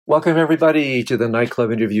Welcome, everybody, to the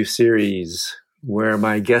Nightclub interview series, where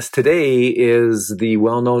my guest today is the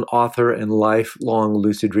well-known author and lifelong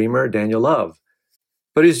lucid dreamer, Daniel Love.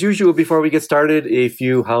 But as usual, before we get started, a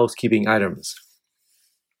few housekeeping items.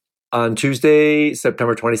 On Tuesday,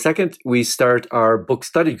 September 22nd, we start our book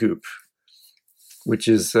study group, which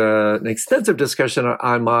is an extensive discussion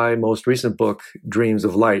on my most recent book, Dreams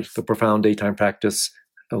of Light, The Profound Daytime Practice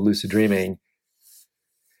of Lucid Dreaming.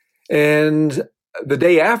 And the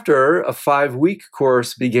day after, a 5-week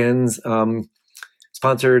course begins,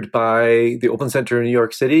 sponsored by the Open Center in New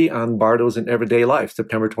York City on Bardos in Everyday Life,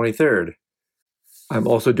 September 23rd. I'm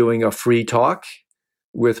also doing a free talk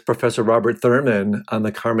with Professor Robert Thurman on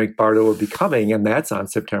the karmic Bardo of becoming, and that's on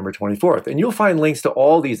September 24th. And you'll find links to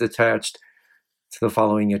all these attached to the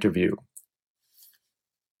following interview.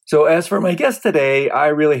 So as for my guest today, I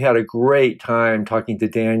really had a great time talking to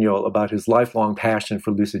Daniel about his lifelong passion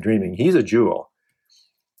for lucid dreaming. He's a jewel.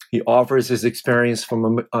 He offers his experience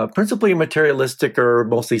from a principally materialistic or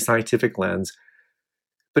mostly scientific lens,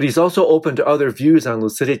 but he's also open to other views on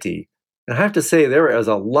lucidity. And I have to say, there is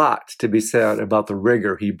a lot to be said about the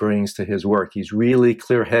rigor he brings to his work. He's really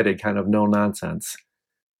clear-headed, kind of no-nonsense.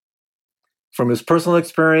 From his personal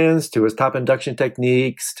experience to his top induction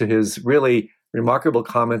techniques to his really remarkable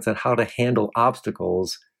comments on how to handle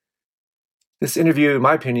obstacles, this interview, in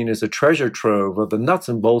my opinion, is a treasure trove of the nuts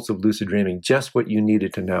and bolts of lucid dreaming, just what you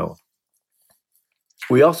needed to know.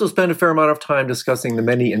 We also spend a fair amount of time discussing the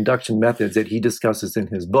many induction methods that he discusses in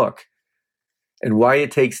his book and why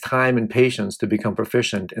it takes time and patience to become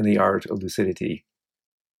proficient in the art of lucidity.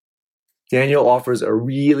 Daniel offers a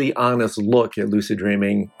really honest look at lucid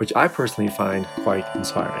dreaming, which I personally find quite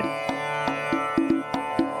inspiring.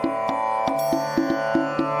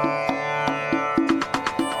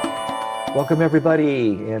 Welcome,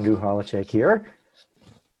 everybody. Andrew Holacek here.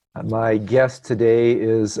 My guest today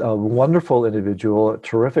is a wonderful individual, a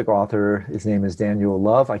terrific author. His name is Daniel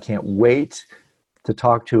Love. I can't wait to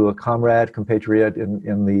talk to a comrade, compatriot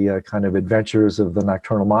in the kind of adventures of the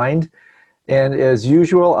nocturnal mind. And as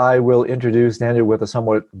usual, I will introduce Daniel with a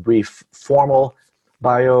somewhat brief formal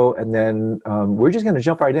bio, and then we're just going to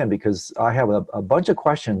jump right in because I have a bunch of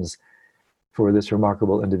questions for this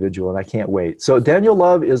remarkable individual, and I can't wait. So Daniel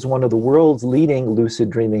Love is one of the world's leading lucid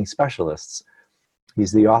dreaming specialists.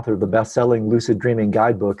 He's the author of the best-selling lucid dreaming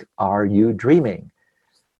guidebook, Are You Dreaming?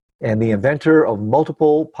 And the inventor of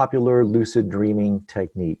multiple popular lucid dreaming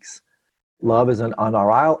techniques. Love is an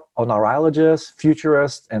onorologist,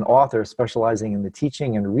 futurist, and author specializing in the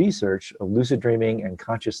teaching and research of lucid dreaming and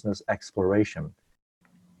consciousness exploration.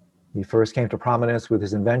 He first came to prominence with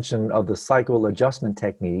his invention of the cycle adjustment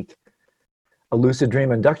technique, a lucid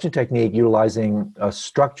dream induction technique utilizing a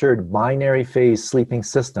structured binary phase sleeping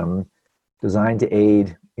system designed to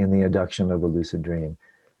aid in the induction of a lucid dream.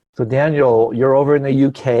 So Daniel, you're over in the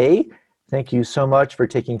UK. Thank you so much for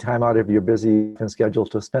taking time out of your busy schedule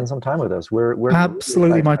to spend some time with us. We're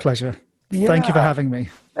absolutely my pleasure. Yeah. Thank you for having me.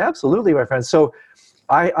 Absolutely, my friend. So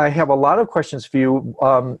I have a lot of questions for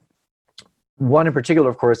you. One in particular,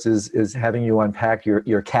 of course, is having you unpack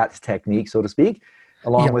your CAT technique, so to speak,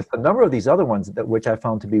 along with a number of these other ones, which I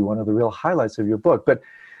found to be one of the real highlights of your book. But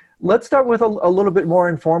let's start with a little bit more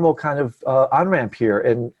informal kind of on-ramp here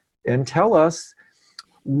and tell us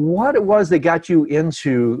what it was that got you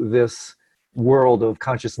into this world of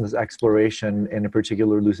consciousness exploration and in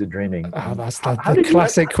particular lucid dreaming. Oh, that's the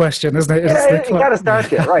classic question, isn't it? Yeah, you got to start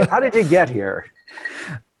there, right? How did you get here?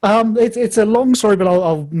 It's a long story, but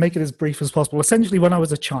I'll make it as brief as possible. Essentially, when I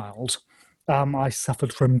was a child, I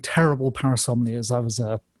suffered from terrible parasomnias. I was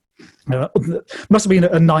must have been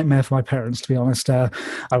a nightmare for my parents, to be honest. I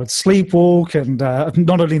would sleepwalk, and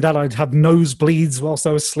not only that, I'd have nosebleeds whilst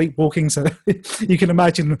I was sleepwalking. So you can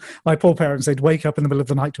imagine my poor parents, they'd wake up in the middle of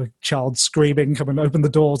the night to a child screaming, come and open the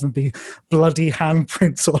doors, and be bloody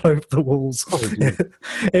handprints all over the walls. Oh,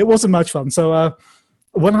 it wasn't much fun. So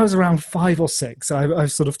when I was around 5 or 6, I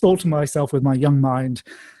sort of thought to myself with my young mind,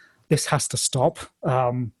 this has to stop.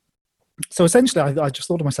 So essentially, I just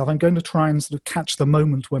thought to myself, I'm going to try and sort of catch the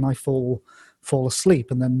moment when I fall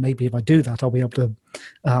asleep, and then maybe if I do that, I'll be able to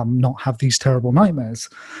not have these terrible nightmares.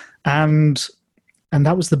 And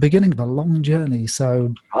that was the beginning of a long journey.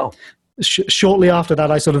 So shortly after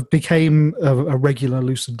that, I sort of became a regular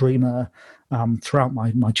lucid dreamer throughout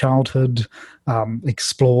my childhood,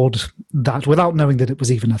 explored that without knowing that it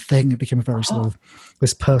was even a thing. It became a very sort of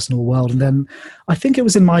this personal world. And then I think it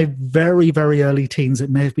was in my very, very early teens, it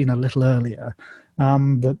may have been a little earlier,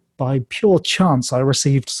 that by pure chance I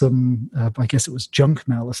received some, I guess it was junk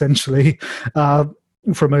mail essentially,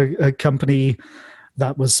 from a company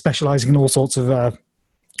that was specializing in all sorts of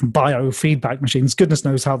biofeedback machines. Goodness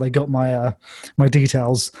knows how they got my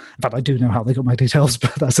details. In fact, I do know how they got my details,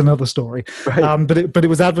 but that's another story. Right. But it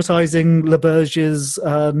was advertising LaBerge's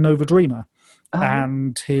Nova Dreamer Oh,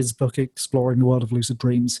 and his book Exploring the World of Lucid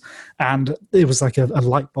Dreams, and it was like a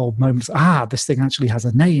light bulb moment. This thing actually has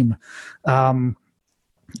a name, and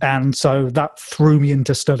so that threw me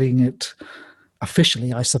into studying it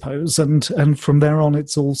officially, I suppose. And from there on,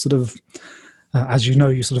 it's all sort of, as you know,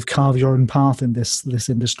 you sort of carve your own path in this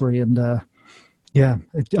industry. And for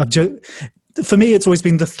me, it's always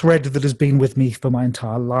been the thread that has been with me for my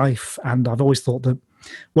entire life. And I've always thought that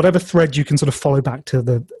whatever thread you can sort of follow back to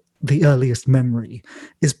the earliest memory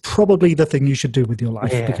is probably the thing you should do with your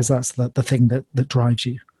life, because that's the thing that drives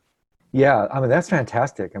you. yeah. I mean, that's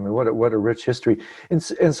fantastic. I mean, what a rich history. And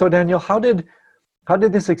so, Daniel, how did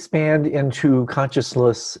this expand into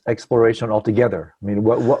consciousness exploration altogether? I mean,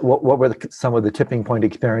 what were some of the tipping point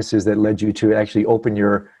experiences that led you to actually open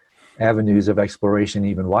your avenues of exploration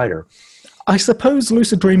even wider? I suppose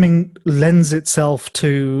lucid dreaming lends itself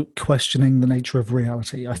to questioning the nature of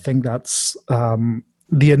reality. I think that's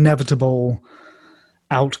the inevitable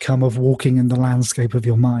outcome of walking in the landscape of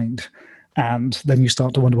your mind. And then you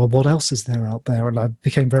start to wonder, well, what else is there out there? And I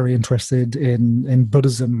became very interested in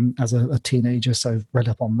Buddhism as a teenager, so read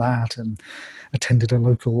up on that and attended a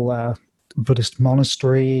local Buddhist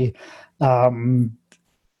monastery,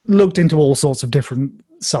 looked into all sorts of different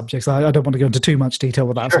subjects. I don't want to go into too much detail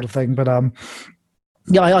with that sort of thing, but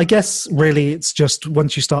I guess really it's just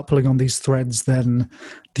once you start pulling on these threads, then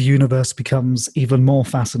the universe becomes even more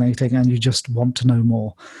fascinating and you just want to know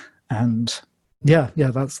more. And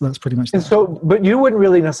that's pretty much that. And so, but you wouldn't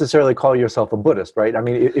really necessarily call yourself a Buddhist, right? I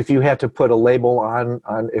mean, if you had to put a label on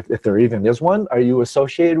if there even is one, are you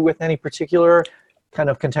associated with any particular kind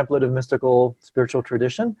of contemplative, mystical, spiritual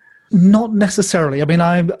tradition? Not necessarily. I mean,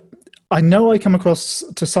 I know I come across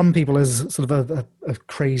to some people as sort of a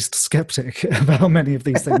crazed skeptic about many of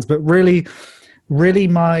these things, but really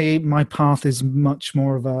my path is much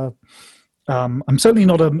more of a I'm certainly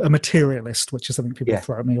not a materialist, which is something people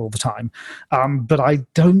throw at me all the time. But I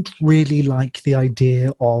don't really like the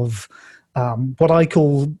idea of what I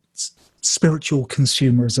call spiritual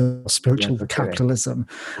consumerism, spiritual capitalism.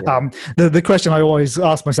 Yeah. The question I always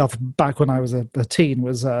asked myself back when I was a teen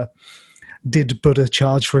was, did Buddha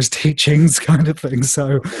charge for his teachings, kind of thing?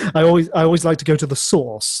 So I always like to go to the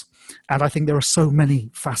source. And I think there are so many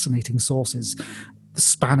fascinating sources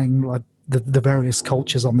spanning like the various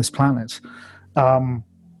cultures on this planet. And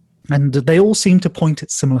they all seem to point at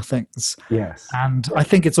similar things. Yes. And I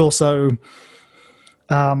think it's also,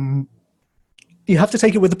 you have to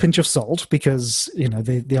take it with a pinch of salt, because,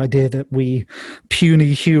 the idea that we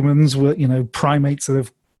puny humans were, primates that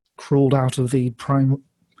have crawled out of the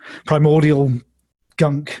primordial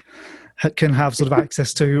gunk can have sort of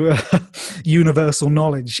access to universal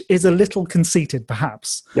knowledge is a little conceited,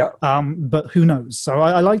 perhaps. Yeah. But who knows? So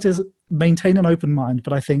I like to maintain an open mind,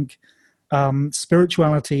 but I think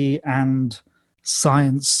spirituality and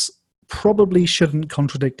science probably shouldn't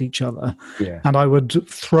contradict each other. Yeah. And I would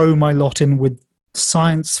throw my lot in with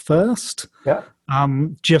science first. Yeah.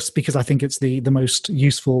 Just because I think it's the most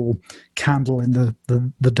useful candle in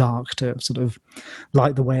the dark to sort of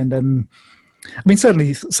light the way. And then, I mean,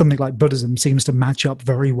 certainly something like Buddhism seems to match up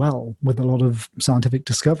very well with a lot of scientific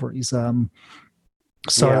discoveries.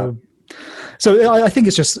 So I think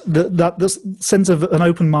it's just that this sense of an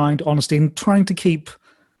open mind, honesty, and trying to keep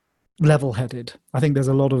level-headed. I think there's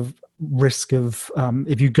a lot of risk of,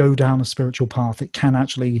 if you go down a spiritual path, it can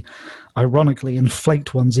actually, ironically,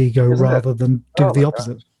 inflate one's ego rather than do the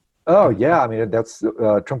opposite. Oh, yeah. I mean, that's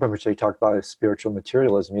Trungpa talked about spiritual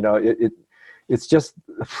materialism. It's just...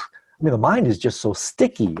 I mean, the mind is just so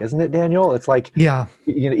sticky, isn't it, Daniel? It's like,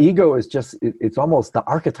 ego is just, it's almost the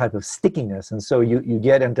archetype of stickiness. And so you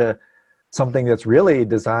get into something that's really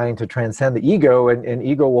designed to transcend the ego, and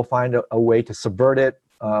ego will find a way to subvert it,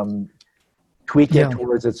 tweak it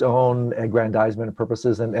towards its own aggrandizement and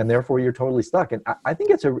purposes, and therefore you're totally stuck. And I think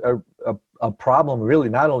it's a problem really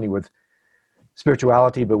not only with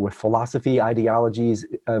spirituality, but with philosophy, ideologies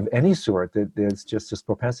of any sort, that there's just this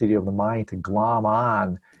propensity of the mind to glom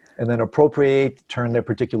on and then appropriate, turn their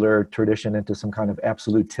particular tradition into some kind of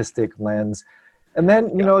absolutistic lens. And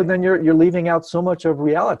then, then you're leaving out so much of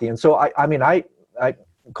reality. And so, I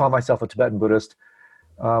call myself a Tibetan Buddhist,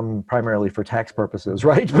 primarily for tax purposes,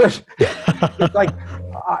 right? But it's like,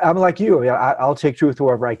 I'm like you. I'll take truth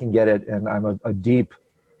wherever I can get it. And I'm a deep,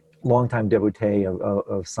 longtime devotee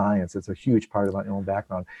of science. It's a huge part of my own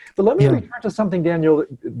background. But let me return to something, Daniel,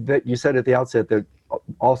 that you said at the outset that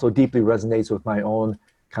also deeply resonates with my own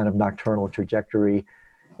kind of nocturnal trajectory.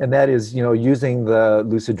 and that is, using the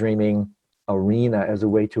lucid dreaming arena as a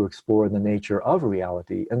way to explore the nature of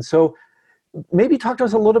reality. And so maybe talk to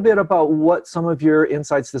us a little bit about what some of your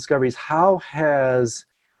insights, discoveries, how has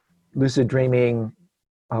lucid dreaming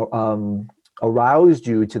aroused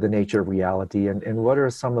you to the nature of reality, and what are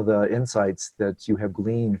some of the insights that you have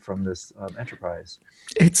gleaned from this enterprise?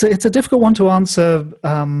 It's a difficult one to answer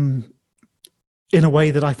in a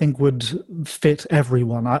way that I think would fit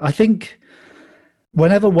everyone. I think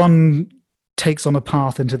whenever one takes on a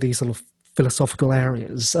path into these sort of philosophical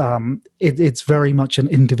areas, it's very much an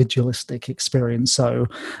individualistic experience. So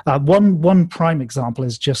one prime example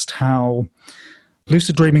is just how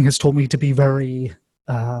lucid dreaming has taught me to be very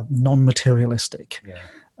non-materialistic.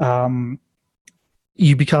 Yeah.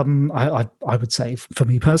 You become, I would say, for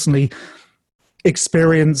me personally,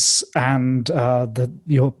 experience and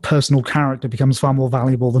your personal character becomes far more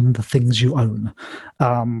valuable than the things you own.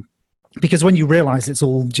 Because when you realize it's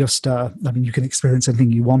all just, you can experience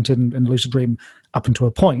anything you want in lucid dream up until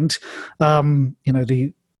a point,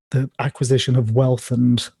 the acquisition of wealth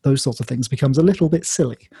and those sorts of things becomes a little bit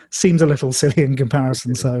silly. Seems a little silly in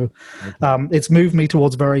comparison. So it's moved me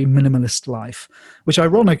towards a very minimalist life, which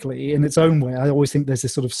ironically, in its own way, I always think there's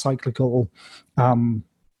this sort of cyclical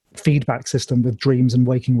feedback system with dreams and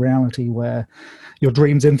waking reality, where your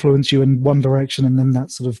dreams influence you in one direction, and then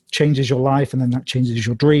that sort of changes your life, and then that changes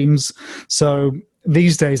your dreams. So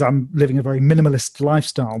these days I'm living a very minimalist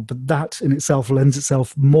lifestyle, but that in itself lends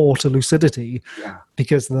itself more to lucidity,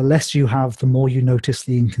 because the less you have, the more you notice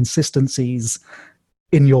the inconsistencies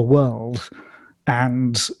in your world,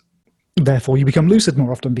 and therefore you become lucid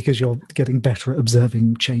more often because you're getting better at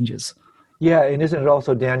observing changes. Yeah, and isn't it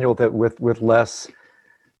also, Daniel, that with less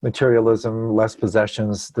materialism, less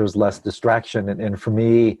possessions, there's less distraction? And for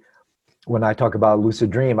me, when I talk about lucid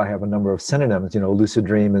dream, I have a number of synonyms. Lucid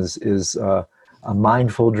dream is a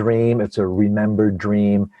mindful dream. It's a remembered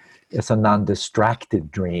dream. It's a non-distracted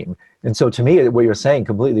dream. And so to me, what you're saying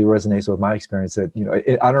completely resonates with my experience. That,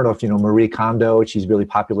 I don't know if Marie Kondo, she's really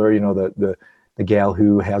popular, the gal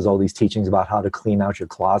who has all these teachings about how to clean out your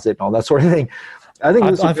closet and all that sort of thing. I think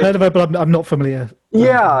I've heard of it, but I'm not familiar.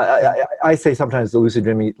 Yeah, I say sometimes the lucid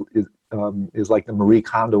dreaming is like the Marie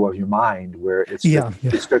Kondo of your mind, where it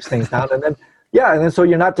strips things down, and then so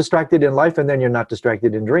you're not distracted in life, and then you're not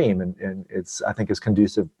distracted in dream, and I think it's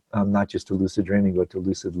conducive not just to lucid dreaming, but to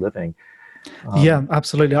lucid living. Yeah,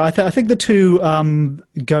 absolutely. I think the two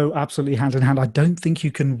go absolutely hand in hand. I don't think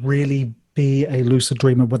you can really be a lucid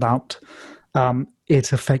dreamer without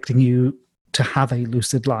it affecting you to have a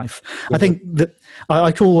lucid life. Mm-hmm. I think that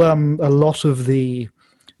I call a lot of the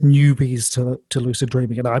newbies to lucid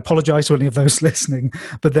dreaming, and I apologize to any of those listening,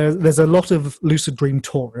 but there's a lot of lucid dream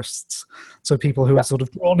tourists. So people who are sort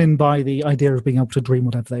of drawn in by the idea of being able to dream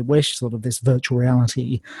whatever they wish, sort of this virtual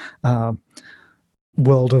reality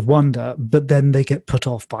world of wonder, but then they get put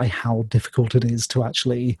off by how difficult it is to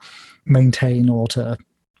actually maintain or to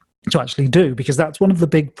actually do, because that's one of the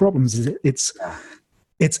big problems. Is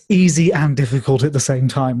it's easy and difficult at the same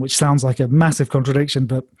time, which sounds like a massive contradiction,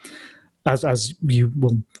 but as you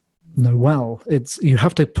will know well, you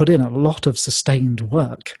have to put in a lot of sustained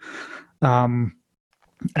work. And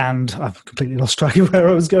I've completely lost track of where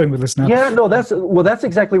I was going with this now. Yeah, no, that's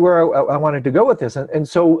exactly where I wanted to go with this. And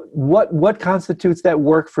so what constitutes that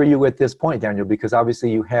work for you at this point, Daniel? Because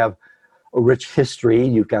obviously you have a rich history.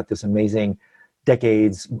 You've got this amazing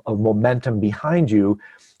decades of momentum behind you.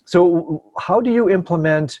 So how do you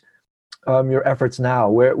implement your efforts now?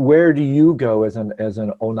 Where do you go as an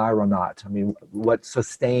Onironaut? I mean, what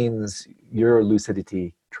sustains your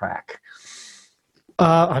lucidity track?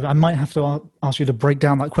 I might have to ask you to break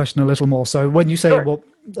down that question a little more. So when you say, sure.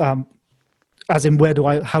 As in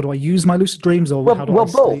how do I use my lucid dreams, or how do I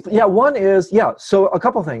both? Yeah, one is, so a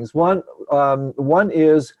couple things. One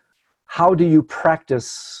is, how do you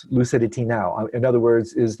practice lucidity now? In other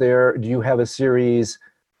words, do you have a series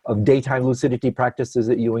of daytime lucidity practices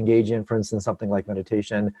that you engage in, for instance, something like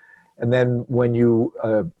meditation? And then when you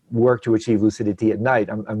work to achieve lucidity at night,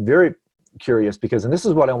 I'm very curious, because, and this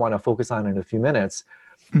is what I want to focus on in a few minutes,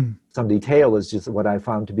 some detail is just what I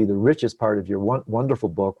found to be the richest part of your wonderful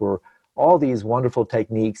book, were all these wonderful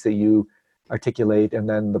techniques that you articulate, and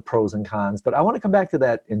then the pros and cons. But I want to come back to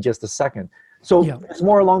that in just a second. So it's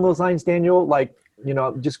more along those lines, Daniel, like,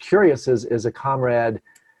 just curious as a comrade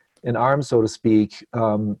in arms, so to speak,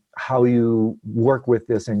 how you work with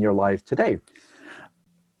this in your life today.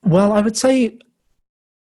 Well, I would say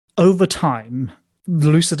over time,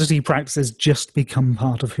 lucidity practices just become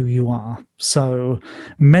part of who you are. So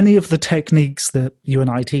many of the techniques that you and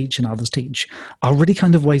I teach and others teach are really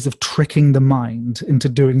kind of ways of tricking the mind into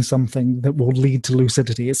doing something that will lead to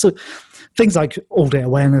lucidity. It's things like all-day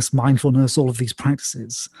awareness, mindfulness, all of these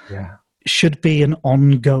practices should be an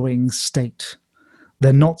ongoing state.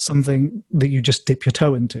 They're not something that you just dip your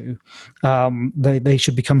toe into. They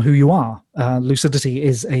should become who you are. Lucidity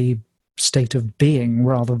is a state of being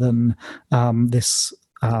rather than this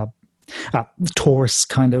tourist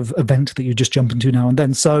kind of event that you just jump into now and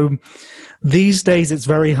then. So these days it's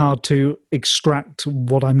very hard to extract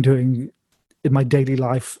what I'm doing in my daily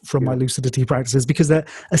life from my lucidity practices because they're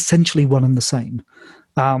essentially one and the same.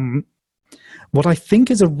 What I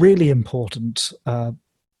think is a really important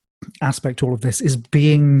aspect to all of this is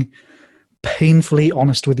being painfully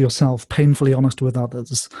honest with yourself, painfully honest with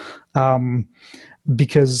others.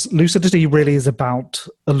 Because lucidity really is about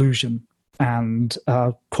illusion. And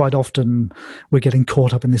quite often we're getting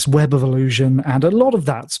caught up in this web of illusion. And a lot of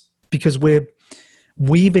that's because we're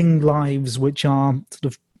weaving lives which are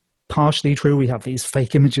sort of partially true. We have these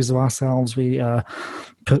fake images of ourselves. We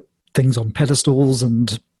put things on pedestals.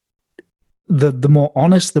 And the more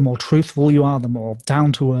honest, the more truthful you are, the more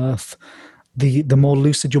down to earth, the more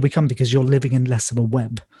lucid you'll become because you're living in less of a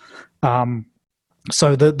web.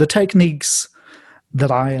 So the techniques that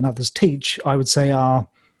I and others teach, I would say, are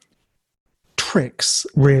tricks,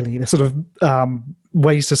 really. They're sort of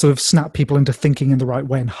ways to sort of snap people into thinking in the right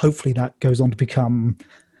way, and hopefully that goes on to become,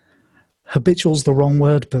 habitual's the wrong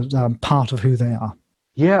word, but part of who they are.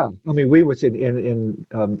 Yeah, I mean, we would say in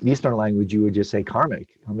Eastern language, you would just say karmic.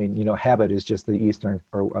 I mean, habit is just the Eastern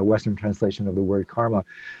or Western translation of the word karma,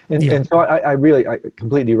 and so I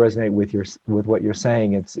completely resonate with what you're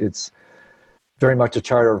saying. It's very much a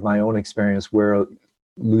charter of my own experience where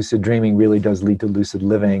lucid dreaming really does lead to lucid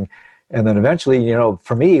living. And then eventually,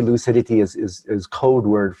 for me, lucidity is code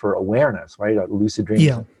word for awareness, right? A lucid dream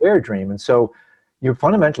is an aware dream. And so you're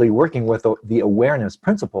fundamentally working with the awareness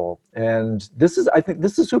principle. And I think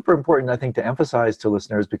this is super important, I think, to emphasize to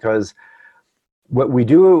listeners, because what we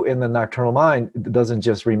do in the nocturnal mind doesn't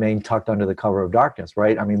just remain tucked under the cover of darkness,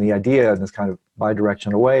 right? I mean, the idea in this kind of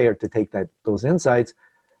bi-directional way are to take those insights,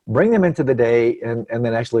 bring them into the day, and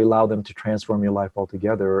then actually allow them to transform your life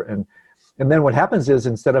altogether. And then what happens is,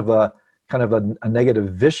 instead of a kind of a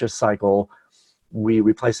negative vicious cycle, we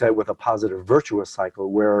replace that with a positive virtuous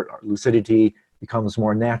cycle where lucidity becomes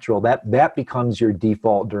more natural. That becomes your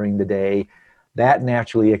default during the day. That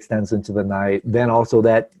naturally extends into the night. Then also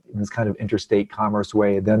that, in this kind of interstate commerce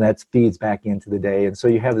way, then that feeds back into the day. And so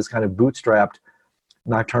you have this kind of bootstrapped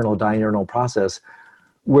nocturnal diurnal process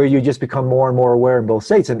where you just become more and more aware in both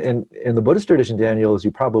states. And in the Buddhist tradition, Daniel, as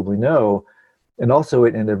you probably know, and also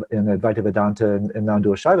in Advaita Vedanta and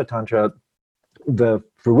non-dual Shaiva Tantra, the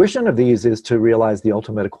fruition of these is to realize the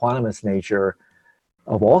ultimate equanimous nature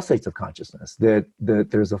of all states of consciousness, that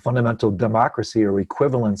there's a fundamental democracy or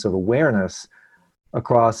equivalence of awareness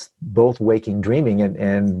across both waking, dreaming,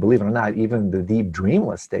 and believe it or not, even the deep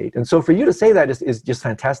dreamless state. And so for you to say that is just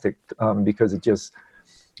fantastic, because it just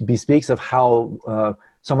bespeaks of how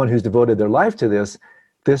someone who's devoted their life to this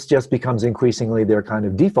just becomes increasingly their kind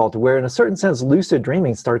of default, where in a certain sense, lucid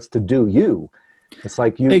dreaming starts to do you. It's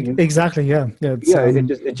like you exactly, yeah.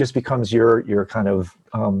 It just becomes your kind of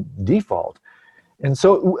default. And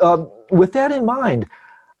so with that in mind,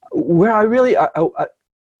 where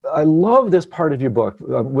I love this part of your book.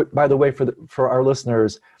 By the way, for our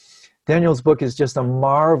listeners, Daniel's book is just a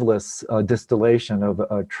marvelous distillation of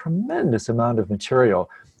a tremendous amount of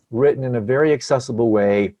material written in a very accessible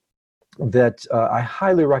way that I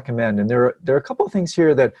highly recommend. And there are a couple of things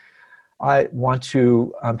here that I want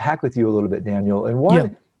to unpack with you a little bit, Daniel. And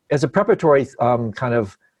one, as a preparatory kind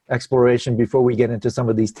of exploration before we get into some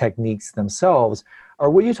of these techniques themselves, or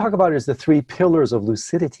what you talk about is the 3 pillars of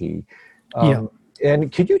lucidity.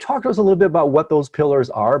 And could you talk to us a little bit about what those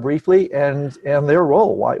pillars are briefly and their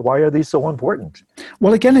role? Why are these so important?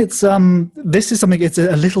 Well, again, it's this is something, it's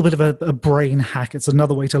a little bit of a brain hack. It's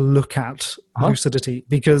another way to look at lucidity,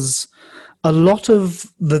 because a lot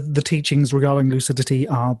of the teachings regarding lucidity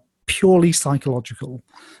are purely psychological.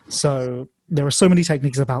 So there are so many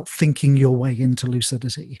techniques about thinking your way into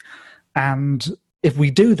lucidity. And if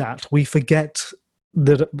we do that, we forget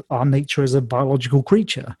that our nature is a biological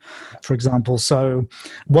creature, for example. So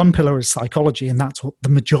one pillar is psychology, and that's what the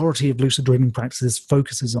majority of lucid dreaming practices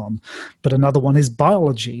focuses on. But another one is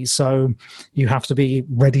biology. So you have to be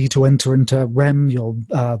ready to enter into REM. Your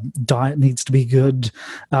diet needs to be good.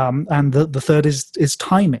 And the third is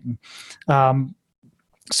timing.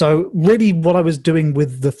 So really what I was doing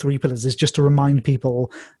with the 3 pillars is just to remind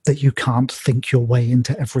people that you can't think your way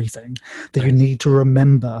into everything, that you need to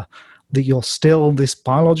remember that you're still this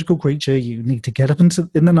biological creature. You need to get up in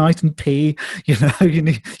the night and pee.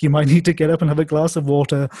 You might need to get up and have a glass of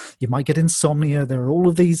water. You might get insomnia. There are all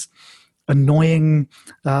of these annoying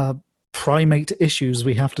primate issues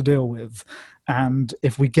we have to deal with. And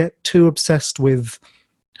if we get too obsessed with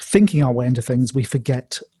thinking our way into things, we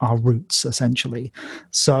forget our roots, essentially.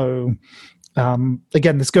 So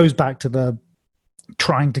again, this goes back to the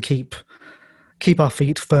trying to keep our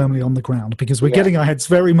feet firmly on the ground, because we're getting our heads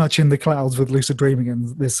very much in the clouds with lucid dreaming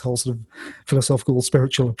and this whole sort of philosophical,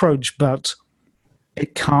 spiritual approach, but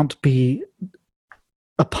it can't be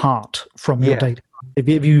apart from your data.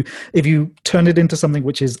 If you turn it into something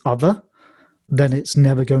which is other, then it's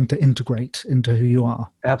never going to integrate into who you are.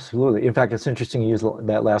 Absolutely. In fact, it's interesting you use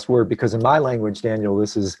that last word, because in my language, Daniel,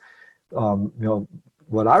 this is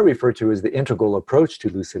what I refer to as the integral approach to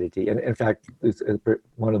lucidity. And in fact, it's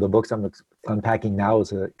one of the books I'm unpacking now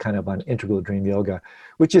is a kind of on integral dream yoga,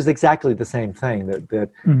 which is exactly the same thing, that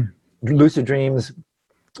lucid dreams,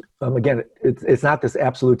 again, it's not this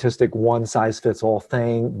absolutistic one-size-fits-all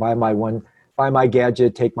thing. Buy my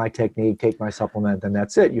gadget, take my technique, take my supplement, and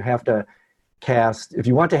that's it. You have to cast, if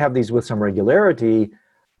you want to have these with some regularity,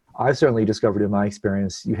 I've certainly discovered in my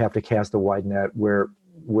experience, you have to cast a wide net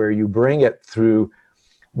where you bring it through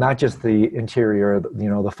not just the interior, the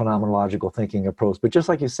phenomenological thinking approach, but just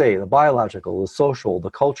like you say, the biological, the social,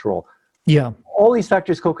 the cultural. Yeah. All these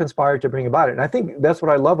factors co-conspire to bring about it. And I think that's what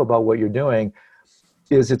I love about what you're doing,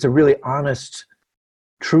 is it's a really honest,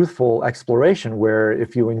 truthful exploration where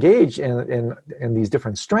if you engage in these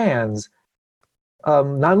different strands,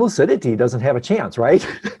 non-lucidity doesn't have a chance, right?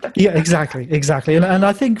 Yeah, exactly. And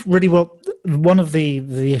I think really one of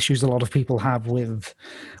the issues a lot of people have with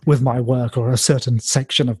my work, or a certain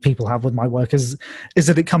section of people have with my work, is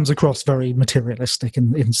that it comes across very materialistic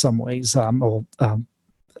in some ways, or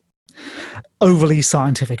overly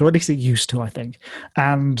scientific, or at least it used to, I think.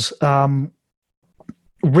 And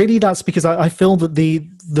really that's because I feel that the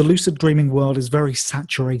lucid dreaming world is very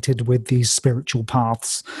saturated with these spiritual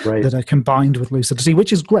paths that are combined with lucidity,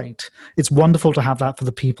 which is great. It's wonderful to have that for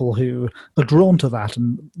the people who are drawn to that,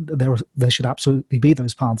 and there should absolutely be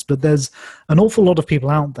those paths. But there's an awful lot of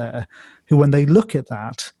people out there who, when they look at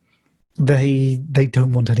that, they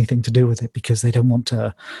don't want anything to do with it, because they don't want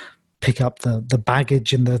to pick up the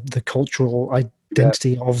baggage and the cultural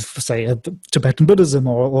identity of, say, Tibetan Buddhism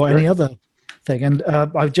or any other thing. And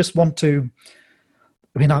I just want to,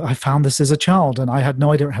 I found this as a child, and I had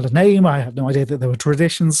no idea it had a name. I had no idea that there were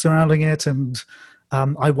traditions surrounding it, and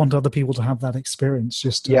I want other people to have that experience.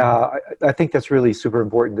 I think that's really super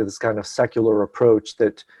important to this kind of secular approach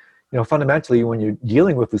that, fundamentally, when you're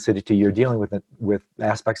dealing with lucidity, you're dealing with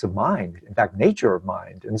aspects of mind, in fact, nature of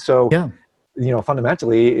mind. And so,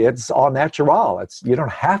 fundamentally, it's all natural. You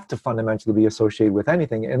don't have to fundamentally be associated with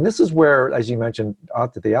anything. And this is where, as you mentioned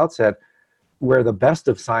at the outset, where the best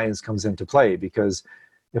of science comes into play, because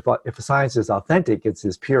if a science is authentic, it's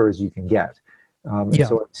as pure as you can get.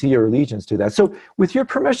 So I see your allegiance to that. So with your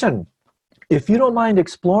permission, if you don't mind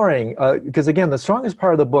exploring, because again, the strongest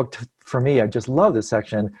part of the book for me, I just love this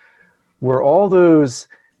section, were all those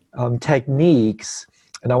techniques.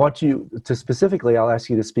 And I want you to I'll ask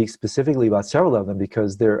you to speak specifically about several of them,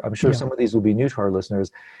 because I'm sure some of these will be new to our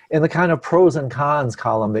listeners, and the kind of pros and cons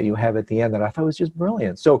column that you have at the end that I thought was just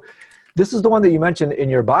brilliant. So this is the one that you mentioned in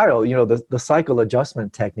your bio, the cycle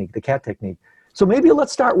adjustment technique, the CAT technique. So maybe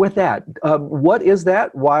let's start with that. What is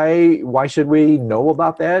that? Why should we know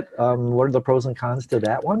about that? What are the pros and cons to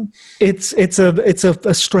that one? It's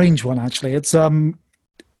a strange one, actually. It's from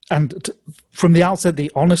the outset,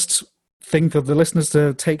 the honest thing for the listeners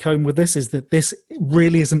to take home with this is that this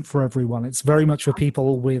really isn't for everyone. It's very much for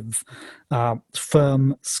people with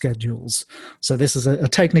firm schedules. So this is a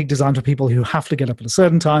technique designed for people who have to get up at a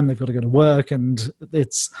certain time. They've got to go to work, and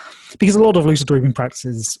it's because a lot of lucid dreaming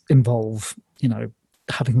practices involve,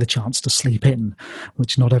 having the chance to sleep in,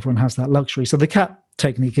 which not everyone has that luxury. So the CAT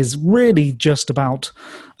technique is really just about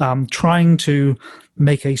trying to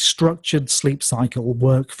make a structured sleep cycle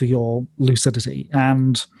work for your lucidity.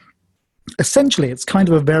 And essentially, it's kind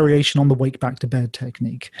of a variation on the wake back to bed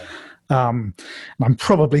technique. I'm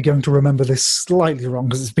probably going to remember this slightly wrong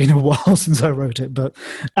because it's been a while since I wrote it, but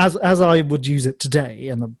as I would use it today,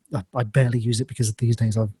 and I barely use it because these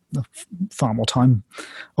days I've far more time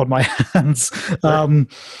on my hands,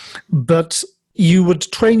 but you would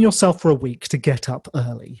train yourself for a week to get up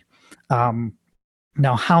early.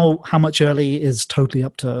 Now, how much early is totally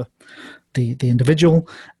up to the individual,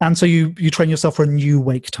 and so you train yourself for a new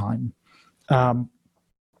wake time.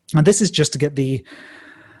 And this is just to get the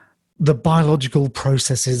biological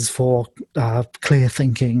processes for clear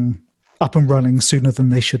thinking up and running sooner than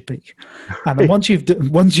they should be. And then once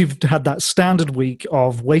you've had that standard week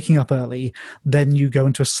of waking up early, then you go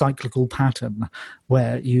into a cyclical pattern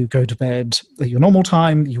where you go to bed at your normal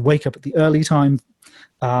time, you wake up at the early time,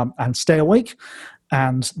 and stay awake.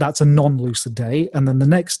 And that's a non-lucid day. And then the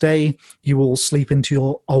next day, you will sleep into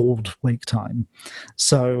your old wake time.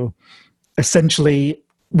 So essentially,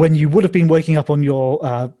 when you would have been waking up on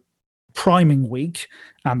your priming week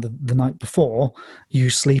and the night before, you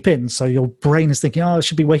sleep in. So your brain is thinking, I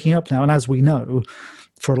should be waking up now. And as we know,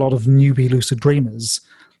 for a lot of newbie lucid dreamers,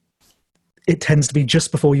 it tends to be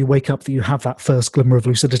just before you wake up that you have that first glimmer of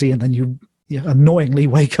lucidity, and then you annoyingly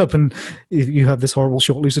wake up and you have this horrible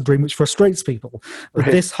short lucid dream, which frustrates people. But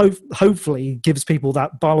this hopefully gives people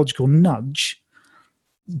that biological nudge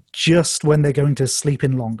just when they're going to sleep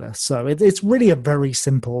in longer. So it's really a very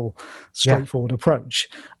simple, straightforward approach.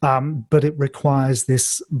 But it requires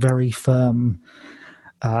this very firm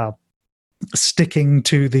sticking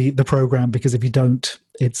to the program, because if you don't,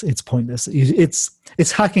 it's pointless.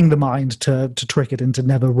 It's hacking the mind to trick it into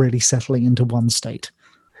never really settling into one state.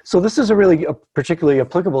 So this is a particularly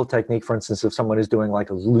applicable technique, for instance, if someone is doing like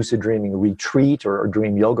a lucid dreaming retreat or a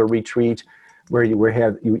dream yoga retreat, where you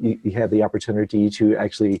have the opportunity to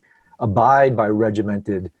actually abide by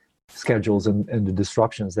regimented schedules and the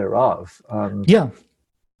disruptions thereof.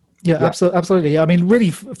 Absolutely. I mean, really,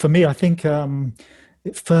 for me, I think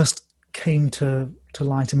it first came to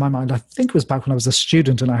light in my mind, I think it was back when I was a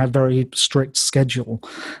student and I had a very strict schedule.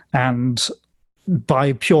 And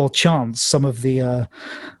by pure chance, some of the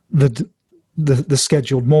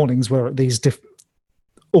scheduled mornings were at these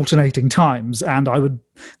alternating times, and I would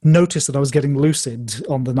notice that I was getting lucid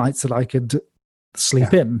on the nights that I could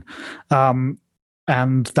sleep in, and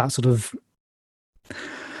that sort of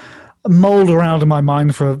mulled around in my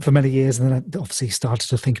mind for many years, and then I obviously started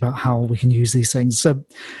to think about how we can use these things. So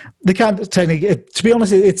the kind of technique, to be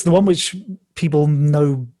honest, it's the one which people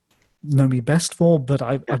know me best for, but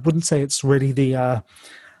I wouldn't say it's really the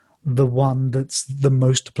one that's the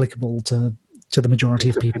most applicable to the majority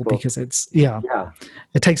of people, because it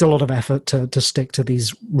takes a lot of effort to stick to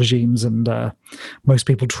these regimes, and most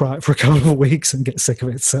people try it for a couple of weeks and get sick of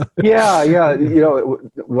it. So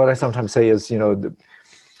what I sometimes say is,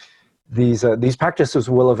 these practices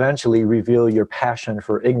will eventually reveal your passion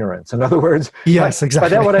for ignorance. In other words, yes, exactly.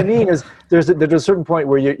 By that, what I mean is there's a certain point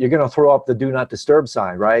where you're going to throw up the do not disturb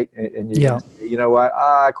sign, right? And you're gonna say, you know what,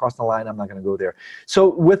 I crossed the line, I'm not going to go there. So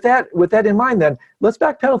with that in mind, then let's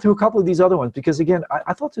backpedal through a couple of these other ones, because again,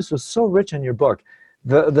 I thought this was so rich in your book.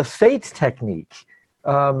 The fate technique.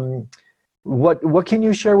 What can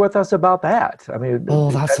you share with us about that? I mean,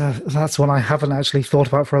 that's one I haven't actually thought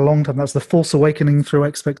about for a long time. That's the false awakening through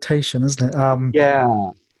expectation, isn't it? I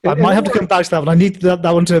might have to come back to that one. I need that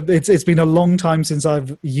one to. It's been a long time since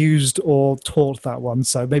I've used or taught that one,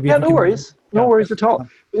 so maybe. Yeah, no worries at all.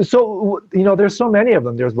 So there's so many of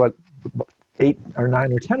them. There's 8 or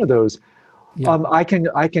 9 or 10 of those. Yeah. I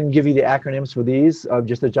can give you the acronyms for these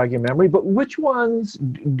just to jog your memory. But which ones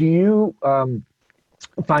do you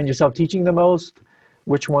find yourself teaching the most?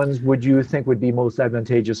 Which ones would you think would be most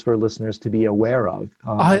advantageous for listeners to be aware of?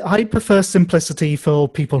 I prefer simplicity for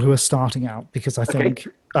people who are starting out, because I think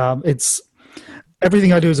it's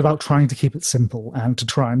everything I do is about trying to keep it simple and to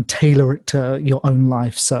try and tailor it to your own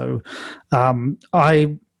life. So I'm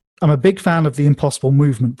a big fan of the impossible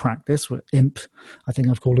movement practice, or IMP, I think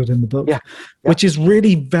I've called it in the book, which is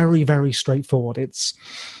really very, very straightforward. It's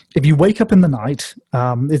if you wake up in the night,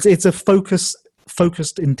 it's a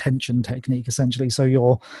focused intention technique, essentially. So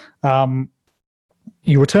you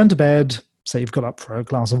return to bed, say you've got up for a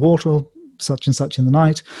glass of water, such and such in the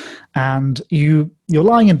night, and you're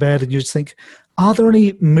lying in bed and you just think, are there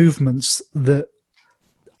any movements that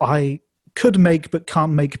I could make but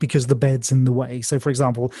can't make because the bed's in the way? So for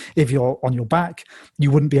example, if you're on your back, you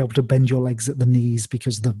wouldn't be able to bend your legs at the knees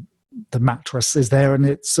because the mattress is there and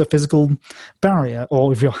it's a physical barrier.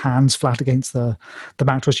 Or if your hand's flat against the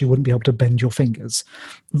mattress, you wouldn't be able to bend your fingers.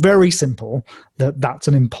 Very simple. That's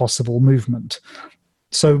an impossible movement.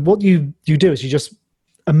 So what you do is you just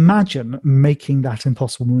imagine making that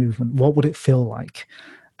impossible movement. What would it feel like?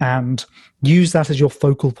 And use that as your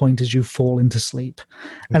focal point as you fall into sleep.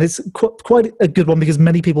 And it's quite a good one, because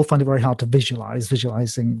many people find it very hard to visualize.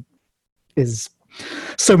 Visualizing is,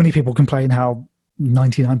 so many people complain how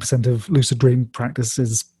 99% of lucid dream practice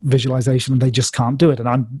is visualization, and they just can't do it.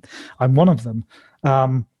 And I'm one of them.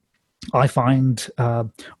 I find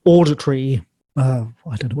auditory, I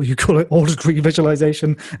don't know what you call it, auditory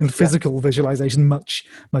visualization and physical visualization much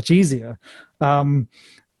easier.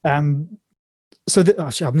 Actually,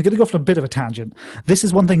 I'm going to go off on a bit of a tangent. This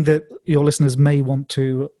is one thing that your listeners may want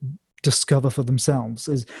to discover for themselves,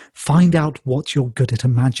 is find out what you're good at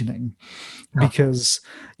imagining, because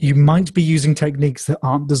you might be using techniques that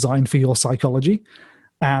aren't designed for your psychology.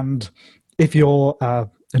 And if you're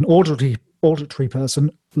an auditory person,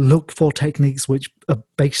 look for techniques which are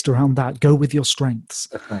based around that. Go with your strengths.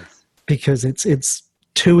 That's nice. Because it's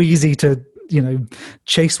too easy to,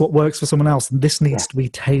 chase what works for someone else, and this needs to be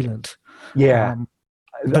tailored. Yeah.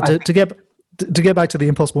 But to get back to the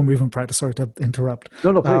impossible movement practice, sorry to interrupt.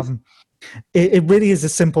 No, please. It really is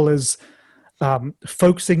as simple as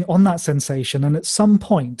focusing on that sensation, and at some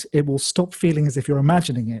point it will stop feeling as if you're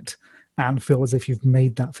imagining it and feel as if you've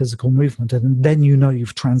made that physical movement, and then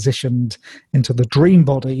you've transitioned into the dream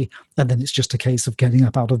body, and then it's just a case of getting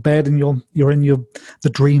up out of bed, and you're in the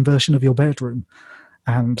dream version of your bedroom,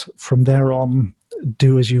 and from there on,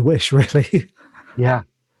 do as you wish, really. Yeah,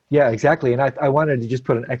 exactly. And I wanted to just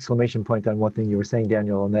put an exclamation point on one thing you were saying,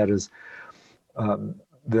 Daniel, and that is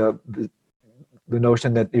the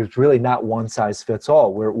notion that it's really not one size fits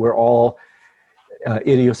all. We're all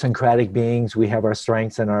idiosyncratic beings. We have our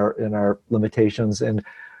strengths and our limitations. And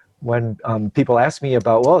when people ask me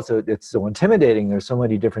about, well, it's so intimidating, there's so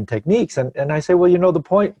many different techniques, and I say, well, the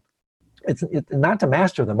point it's not to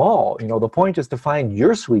master them all. The point is to find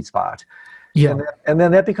your sweet spot. Yeah. And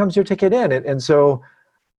then that becomes your ticket in. And so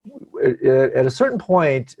at a certain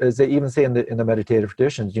point, as they even say in the meditative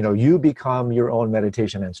traditions, you become your own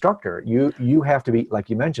meditation instructor. You have to be, like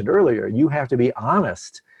you mentioned earlier, you have to be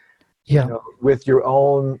honest with your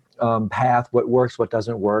own path, what works, what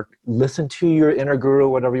doesn't work. Listen to your inner guru,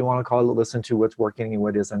 whatever you want to call it. Listen to what's working and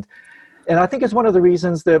what isn't. And I think it's one of the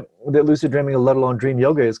reasons that lucid dreaming, let alone dream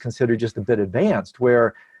yoga, is considered just a bit advanced,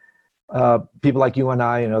 where people like you and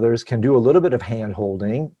I and others can do a little bit of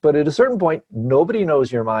hand-holding, but at a certain point, nobody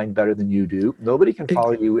knows your mind better than you do. Nobody can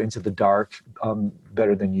follow you into the dark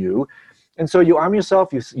better than you. And so you arm yourself,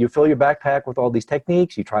 you fill your backpack with all these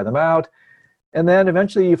techniques, you try them out, and then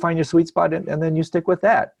eventually you find your sweet spot, and then you stick with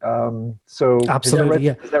that. So absolutely,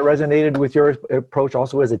 has that resonated with your approach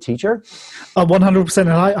also as a teacher? 100%.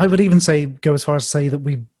 And I would even go as far as to say that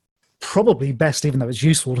we probably best, even though it's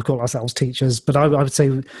useful to call ourselves teachers, but I would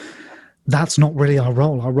say that's not really our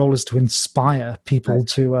role. Our role is to inspire people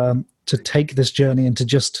to take this journey and to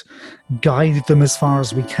just guide them as far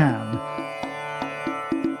as we can.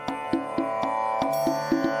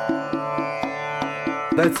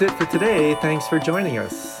 That's it for today. Thanks for joining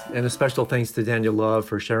us. And a special thanks to Daniel Love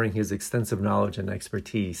for sharing his extensive knowledge and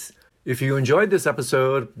expertise. If you enjoyed this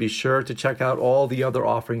episode, be sure to check out all the other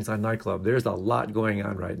offerings on Nightclub. There's a lot going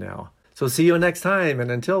on right now. So see you next time.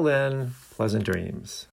 And until then, pleasant dreams.